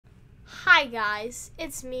Hi guys,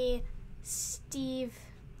 it's me, Steve,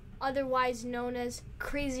 otherwise known as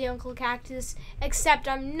Crazy Uncle Cactus, except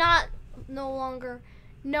I'm no longer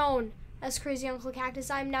known as Crazy Uncle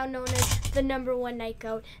Cactus. I'm now known as the #1 night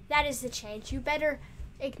goat. That is the change. You better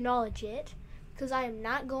acknowledge it, because I am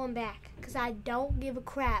not going back, because I don't give a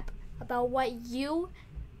crap about what you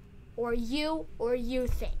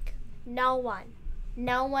think. No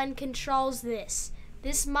one controls this.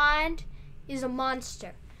 This mind is a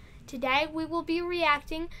monster. Today we will be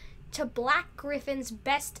reacting to Black Gryph0n's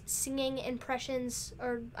best singing impressions,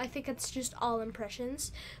 or I think it's just all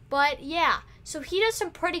impressions. But yeah, so he does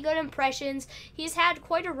some pretty good impressions. He's had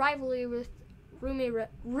quite a rivalry with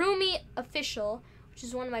Roomy Official, which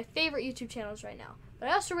is one of my favorite YouTube channels right now. But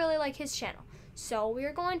I also really like his channel. So we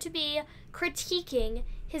are going to be critiquing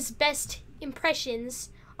his best impressions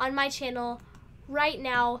on my channel right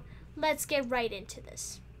now. Let's get right into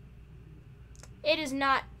this. It is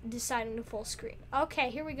not deciding to full screen. Okay,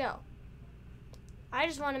 here we go. I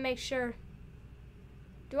just want to make sure.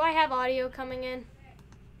 Do I have audio coming in?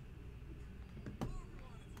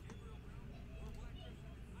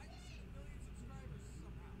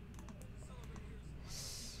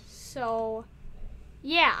 So,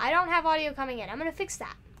 yeah, I don't have audio coming in. I'm going to fix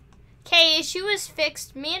that. Okay, issue is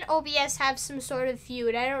fixed. Me and OBS have some sort of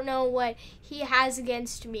feud. I don't know what he has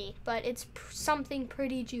against me, but it's something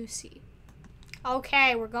pretty juicy.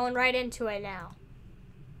 Okay, we're going right into it now.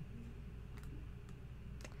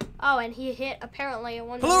 Oh, and he hit apparently a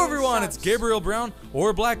 1 million Hello everyone, subs. it's Gryph0n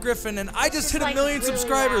or Black Gryph0n, and I just hit a million really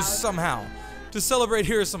subscribers loud. somehow. To celebrate,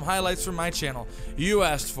 here are some highlights from my channel. You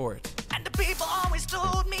asked for it. And the people always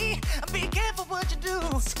told me, be careful what you do.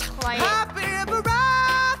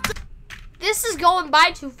 This is going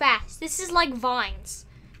by too fast. This is like Vines.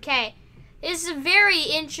 Okay. This is a very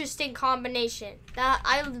interesting combination.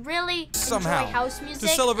 I really enjoy house music. To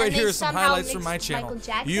celebrate, and here they are some somehow highlights from my mixed channel. Michael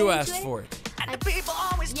Jackson You into asked it. for it. And the people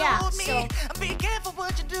always Yeah, told me, so be careful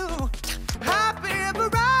what you do. I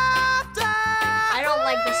don't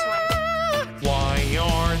like this one. Why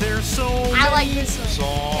are there so I like many this one.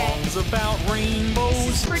 songs about rainbows?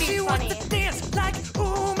 This is pretty She funny. wants to dance like,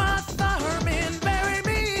 oh my fireman, bury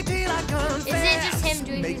me till I confess. Is it just him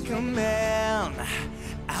doing Make these a man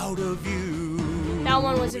out of you. That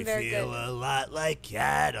one wasn't We very feel good. a lot like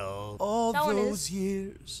cattle. All That one those is.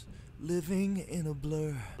 years living in a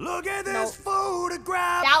blur. Look at this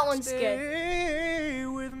photograph. That one's good. Stay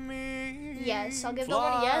with me. Yes, I'll give that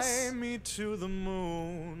one a yes. Fly me to the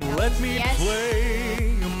moon. That Let one's a me yes.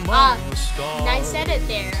 play among the stars. Nice edit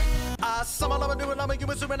there. Someone I'm doing, I'm a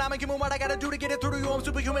human, what I gotta do to get it through to you. I'm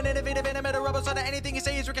superhuman, innovative, and a matter rubber, so that anything you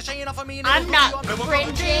say is ricocheting off of me. I'm not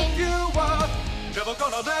cringing. Never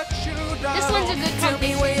gonna let you down. This one's a good Tell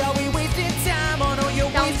me combination. why are we wasting time? Oh no, you're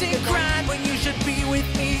That one's a wasting good one. crime when you should be with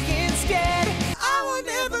me instead. I will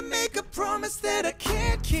never make a promise that I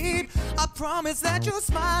can't keep. I promise that your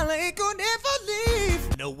smile ain't gonna never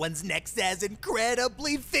leave. No one's next as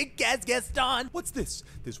incredibly thick as Gaston. What's this?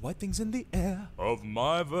 There's white things in the air. Of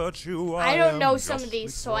my virtue, I don't am know some of justly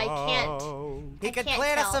these, so I can't. proud. I can't tell.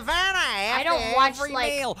 I don't watch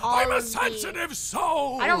like all I'm a of the. sensitive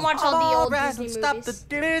soul. I don't watch all the old Disney Stop movies.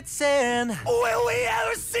 the dancing. Will we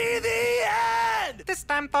ever see the end? This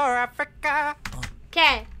time for Africa.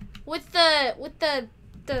 Okay, with the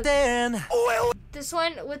Then will this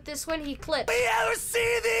one he clips. we ever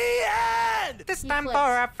see the end? This He time flips. for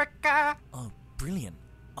Africa. Oh, brilliant.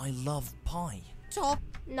 I love pie.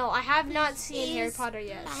 No, I have not seen Harry Potter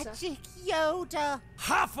yet. So. Magic Yoda.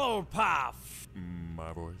 Hufflepuff.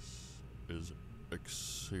 My voice is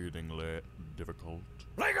exceedingly difficult.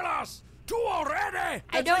 Legolas, two already.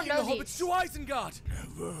 I don't know Hobbits these. to Isengard.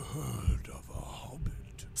 Never heard of a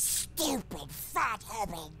hobbit. Stupid fat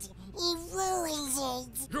hobbit. He ruins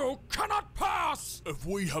it. You cannot pass. If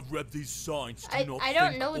we have read these signs, do not I don't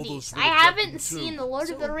think know all these. those I little haven't people seen too. The Lord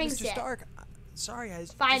of the Rings Mr. yet. Stark, sorry, I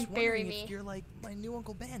was Fine, just bury wondering me. if you're like my new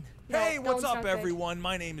Uncle Ben. No, Hey, that what's one's up, not good. everyone?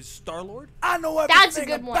 My name is Star-Lord. I know That's a everything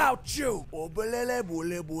good one. about you.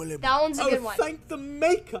 That one's a good one. Thank the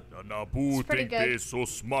maker. Nabu pretty think good. they so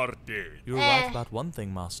smarty. You were Eh. right about one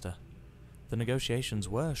thing, Master. The negotiations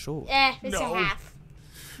were short. It's No. a half.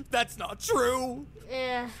 That's not true.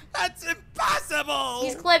 Eh, That's impossible.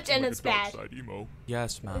 he's clipped and Like it's a dark bad. side emo.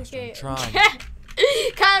 Yes, Master, Okay. I'm trying.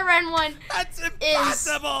 Kylo Ren one. That's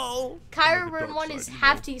impossible. Kylo Like a Ren dark one is side,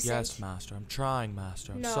 half decent. Yes, Master, I'm trying,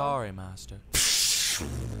 Master. I'm No. sorry, Master.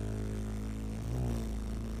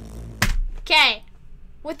 Okay,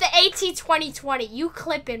 with the AT 2020, you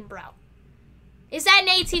clipping, bro. Is that an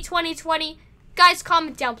AT 2020? Guys,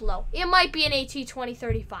 comment down below. It might be an AT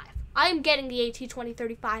 2035. I'm getting the AT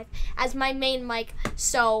 2035 as my main mic,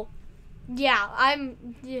 so Yeah,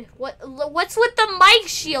 what's with the mic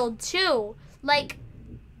shield too? Like,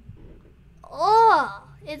 oh,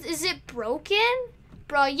 is it broken?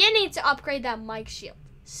 Bro, you need to upgrade that mic shield.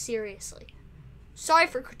 Seriously. Sorry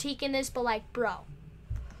for critiquing this, but like, bro.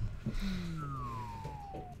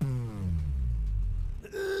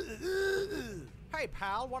 Hey,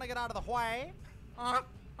 pal, wanna get out of the way?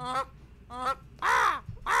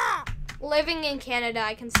 Living in Canada,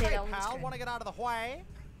 I can say Hey, that one's pal, good. wanna get out of the way?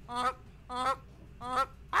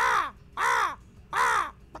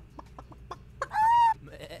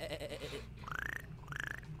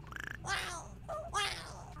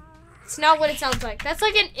 It's not what it sounds like. That's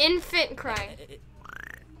like an infant crying.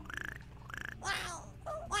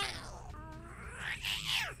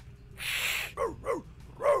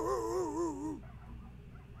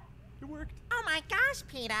 It worked. Oh my gosh,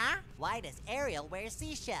 Peter. Why does Ariel wear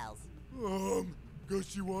seashells? Guess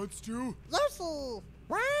she wants to. Lucy.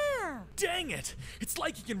 Wow. Dang it! It's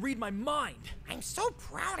like you can read my mind. I'm so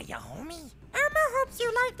proud of you, homie. Elmo hopes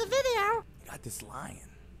you liked the video. Got this lion.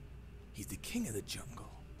 He's the king of the jungle.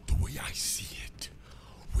 The way I see it,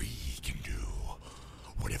 we can do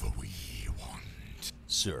whatever we want.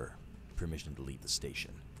 Sir, permission to leave the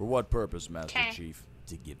station. For what purpose, Master 'Kay. Chief?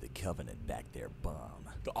 To give the Covenant back their bomb.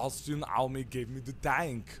 The Austrian army gave me the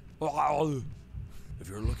tank. If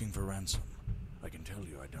you're looking for ransom, I can tell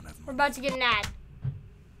you I don't have We're money. about to get an ad.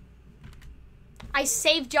 I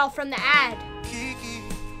saved y'all from the ad. Kiki,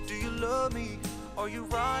 do you love me? Are you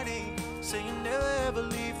riding? Say you never ever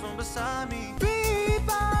leave from beside me. The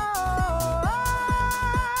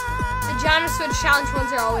John Switch Challenge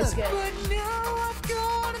ones are always good. But now I've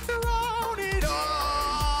gone and thrown it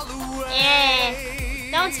all away.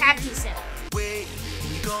 That one's half decent. Wait,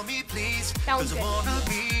 can you call me please? That one's 'Cause I good. wanna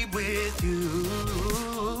be with you.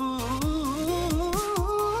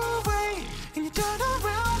 Wait, and you turn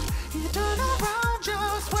around,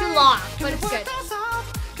 just wait. Too long, Can but we it's work good. this out?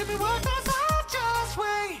 Can we work this out? Just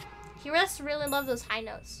wait. He must really love those high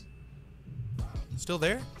notes. Still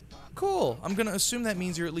there? Cool. I'm gonna assume that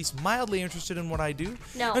means you're at least mildly interested in what I do.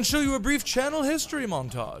 No. And show you a brief channel history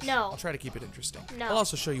montage. No. I'll try to keep it interesting. No. I'll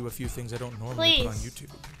also show you a few things I don't normally put on Please. YouTube.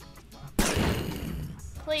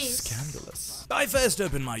 Please. Scandalous. I first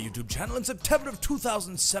opened my YouTube channel in September of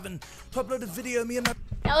 2007 to upload a video of me and my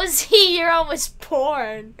That was the year I was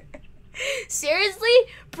born. Seriously?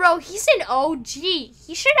 Bro, he's an OG.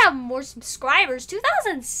 He should have more subscribers.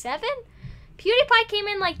 2007? PewDiePie came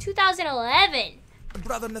in like 2011.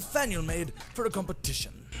 brother Nathaniel made for a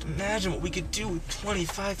competition. Imagine what we could do with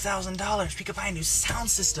 $25,000. We could buy a new sound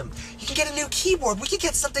system. You can get a new keyboard. We could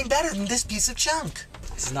get something better than this piece of junk.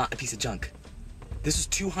 This is not a piece of junk. This was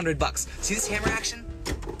 $200. See this hammer action?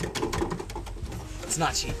 It's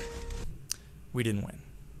not cheap. We didn't win.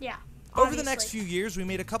 Yeah. Over the next obviously. few years, we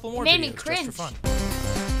made a couple more made me videos just cringe. for fun.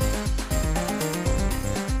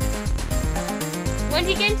 When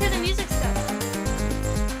did he get into the music stuff?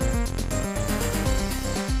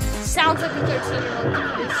 Sounds like a 13-year-old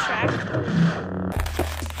doing this track.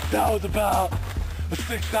 That was about a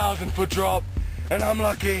 6,000-foot drop, and I'm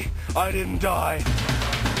lucky I didn't die.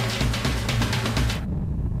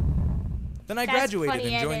 Then I That's graduated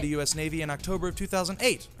funny and joined edit. the U.S. Navy in October of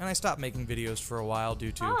 2008, and I stopped making videos for a while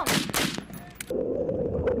due to... Oh.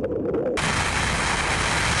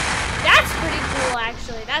 That's pretty cool,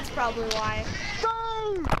 actually. That's probably why.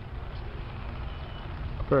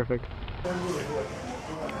 Perfect.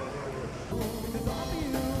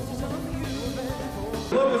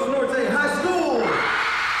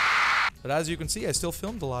 But as you can see, I still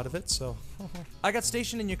filmed a lot of it, so... I got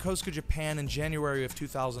stationed in Yokosuka, Japan in January of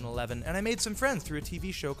 2011, and I made some friends through a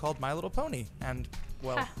TV show called My Little Pony, and,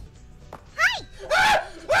 well...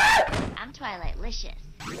 I'm Twilight-licious.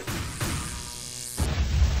 It's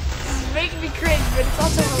making me cringe, but it's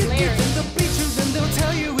also hilarious.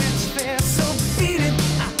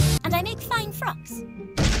 And I make fine frocks.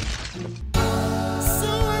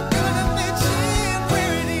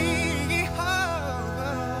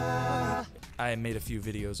 I made a few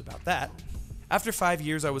videos about that. After 5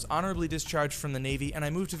 years, I was honorably discharged from the Navy, and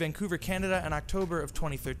I moved to Vancouver, Canada in October of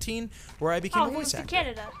 2013, where I became Oh, a he voice moved to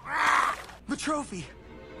actor. Canada. The trophy.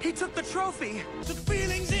 He took the trophy. The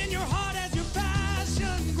feelings in your heart as your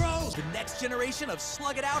passion grows. The next generation of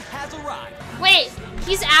Slug It Out has arrived. Wait,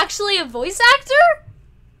 he's actually a voice actor?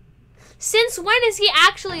 Since when is he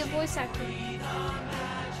actually a voice actor?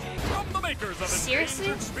 From the makers of Seriously?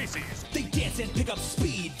 Endangered Species. They dance and pick up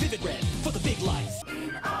speed, vivid red for the big life.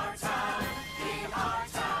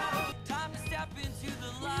 Time to step into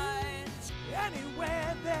the light.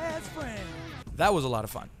 Anywhere there's friends. That was a lot of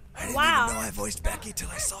fun. I didn't Wow. even know I voiced Becky till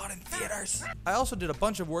I saw it in theaters. I also did a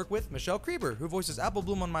bunch of work with Michelle Krieber, who voices Apple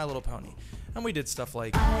Bloom on My Little Pony. And we did stuff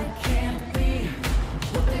like... So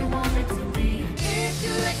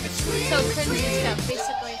cringy stuff,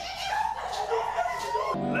 basically.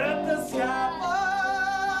 Let the sky fall.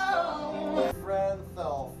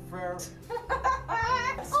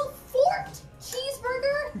 Oh, forked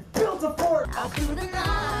cheeseburger. Built a fort. Out through the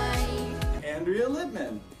night. Andrea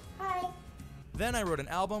Lippman. Hi. Then I wrote an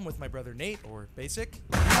album with my brother Nate, or Basic.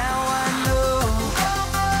 Now I know.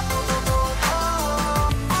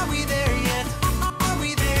 Are we there yet? Are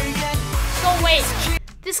we there yet? So wait,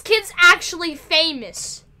 this kid's actually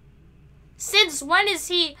famous. Since when is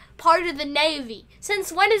he part of the Navy?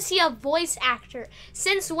 Since when is he a voice actor?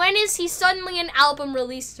 Since when is he suddenly an album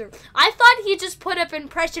releaser? I thought he just put up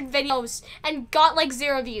impression videos and got like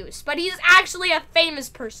 0 views, but he's actually a famous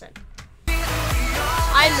person.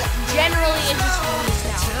 I'm generally interested in this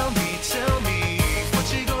now. Tell me, what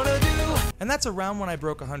you gonna do? And that's around when I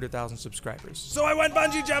broke 100,000 subscribers. So I went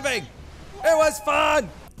bungee jumping! It was fun!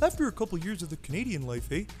 After a couple years of the Canadian life,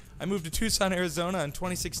 I moved to Tucson, Arizona in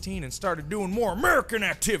 2016 and started doing more American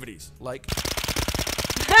activities, like...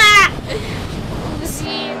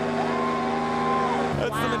 See? That's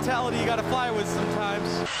the mentality you gotta fly with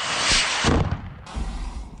sometimes.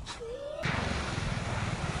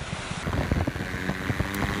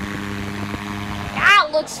 That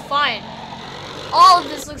looks fun. All of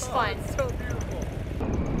this looks fun. So beautiful.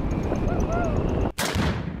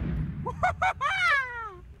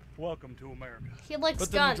 Welcome to America. He likes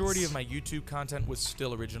But guns. the majority of my YouTube content was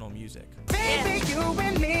still original music. Baby, you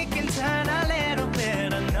and me can turn a little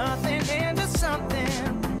bit of nothing into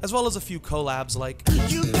something. As well as a few collabs like...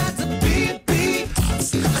 You got to beep beep. I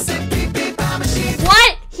said beep beep, I'm a sheep.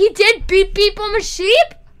 What? He did beep beep on a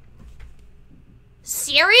sheep?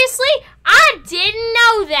 Seriously? I didn't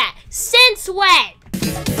know that. Since when?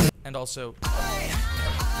 And also...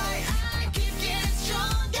 I keep getting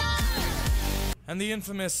stronger. And the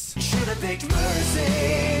infamous... Should've picked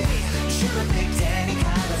Mercy. Should've picked any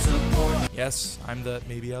kind of support. Yes, I'm the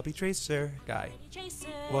maybe I'll be Tracer guy.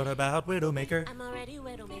 What about Widowmaker? I'm already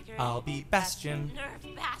Widowmaker. I'll be Bastion.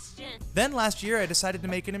 Nerf Bastion. Then last year I decided to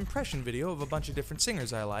make an impression video of a bunch of different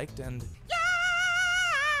singers I liked, and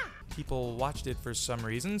people watched it for some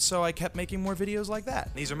reason, so I kept making more videos like that.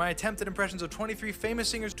 These are my attempted impressions of 23 famous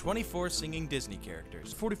singers, 24 singing Disney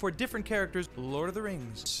characters, 44 different characters, Lord of the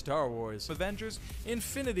Rings, Star Wars, Avengers,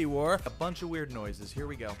 Infinity War, a bunch of weird noises, here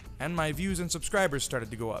we go. And my views and subscribers started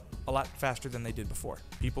to go up, a lot faster than they did before.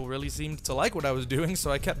 People really seemed to like what I was doing, so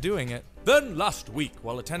I kept doing it. Then last week,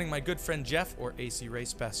 while attending my good friend Jeff, or AC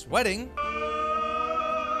Race Best's wedding,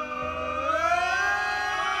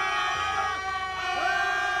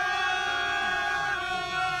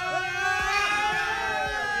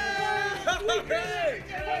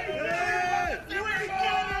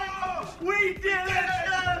 We did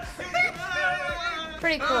it!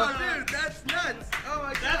 Pretty cool. Oh, dude, that's nuts. Oh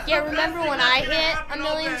my god. Yeah, remember when I hit a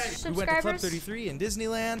million we went to Club subscribers? 33 in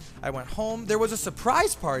Disneyland. I went home. There was a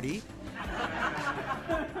surprise party.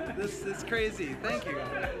 This is crazy. Thank you.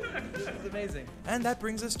 This is amazing. And that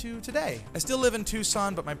brings us to today. I still live in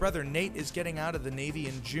Tucson, but my brother Nate is getting out of the Navy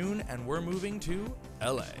in June, and we're moving to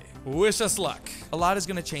LA. Wish us luck. A lot is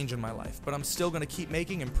gonna change in my life, but I'm still gonna keep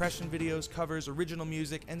making impression videos, covers, original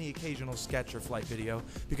music, and the occasional sketch or flight video,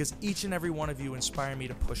 because each and every one of you inspire me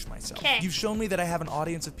to push myself. 'Kay. You've shown me that I have an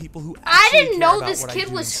audience of people who I actually didn't care know about this what I kid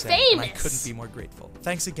do was and say, and I famous. couldn't be more grateful.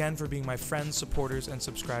 Thanks again for being my friends, supporters, and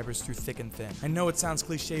subscribers through thick and thin. I know it sounds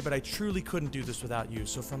cliche, but I truly couldn't do this without you,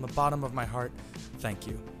 so from the bottom of my heart, thank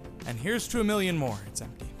you. And here's to a million more. It's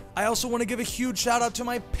empty. I also want to give a huge shout out to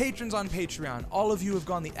my patrons on Patreon. All of you have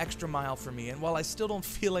gone the extra mile for me, and while I still don't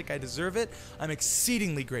feel like I deserve it, I'm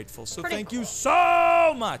exceedingly grateful. So Pretty thank you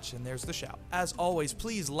so much, and there's the shout. As always,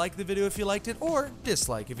 please like the video if you liked it, or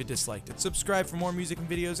dislike if you disliked it. Subscribe for more music and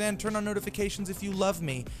videos, and turn on notifications if you love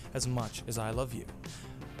me as much as I love you.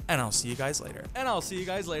 And I'll see you guys later. And I'll see you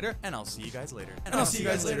guys later. And I'll see you guys later. And I'll see you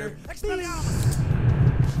guys later.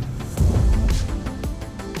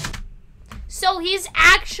 So he's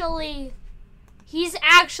actually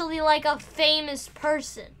like a famous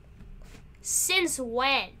person. Since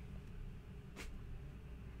when?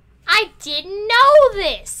 I didn't know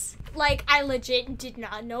this. Like, I legit did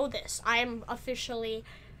not know this. I'm officially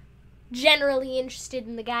generally interested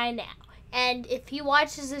in the guy now. And if he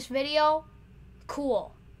watches this video,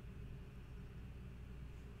 cool.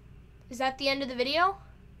 Is that the end of the video?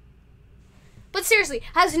 But seriously,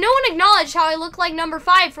 has no one acknowledged how I look like number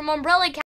 5 from Umbrella Academy?